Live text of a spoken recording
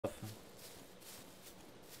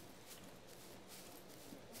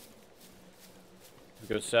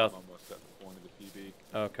Go south. I'm almost at the point of the PB.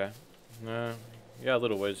 Okay. You got a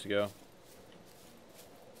little ways to go.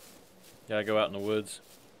 Gotta go out in the woods.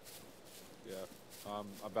 Yeah, I'm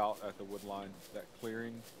about at the wood line, that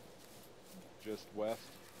clearing just west.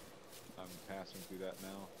 I'm passing through that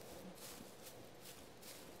now.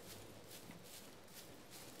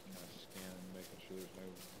 Kind of scanning, making sure there's no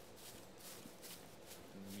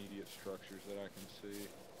immediate structures that I can see.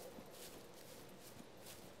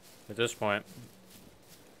 At this point,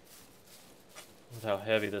 with how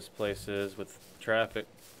heavy this place is with traffic,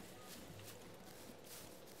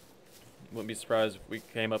 wouldn't be surprised if we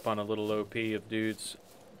came up on a little OP of dudes.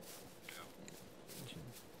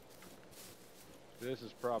 This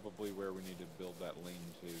is probably where we need to build that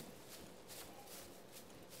lean-to.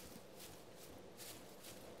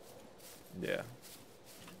 Yeah.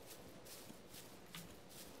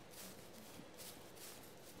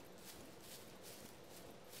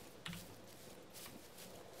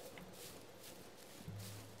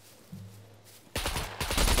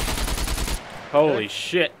 Holy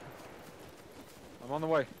shit. I'm on the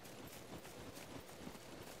way.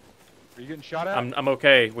 Are you getting shot at? I'm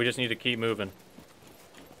okay. We just need to keep moving.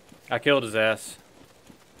 I killed his ass.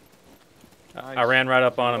 Nice. I ran right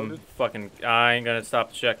up on him. Loaded? Fucking, I ain't gonna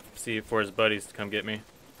stop to check to see for his buddies to come get me.